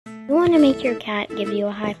You want to make your cat give you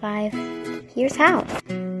a high five? Here's how.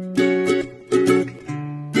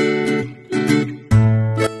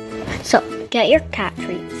 So, get your cat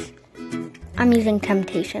treats. I'm using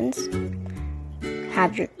Temptations.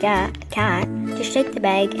 Have your cat just shake the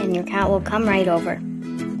bag and your cat will come right over.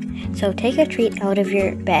 So take a treat out of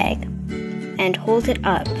your bag and hold it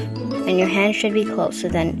up, and your hand should be close,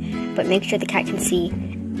 but make sure the cat can see,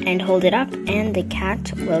 and hold it up and the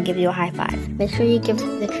cat will give you a high five. Make sure you give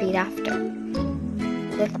the treat after.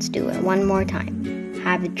 Let's do it one more time.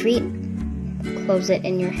 Have the treat, close it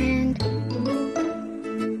in your hand,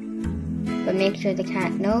 but make sure the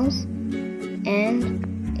cat knows, and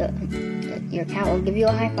your cat will give you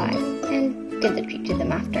a high five, and give the treat to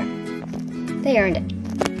them after. They earned it.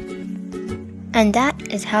 And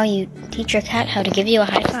that is how you teach your cat how to give you a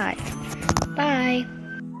high five.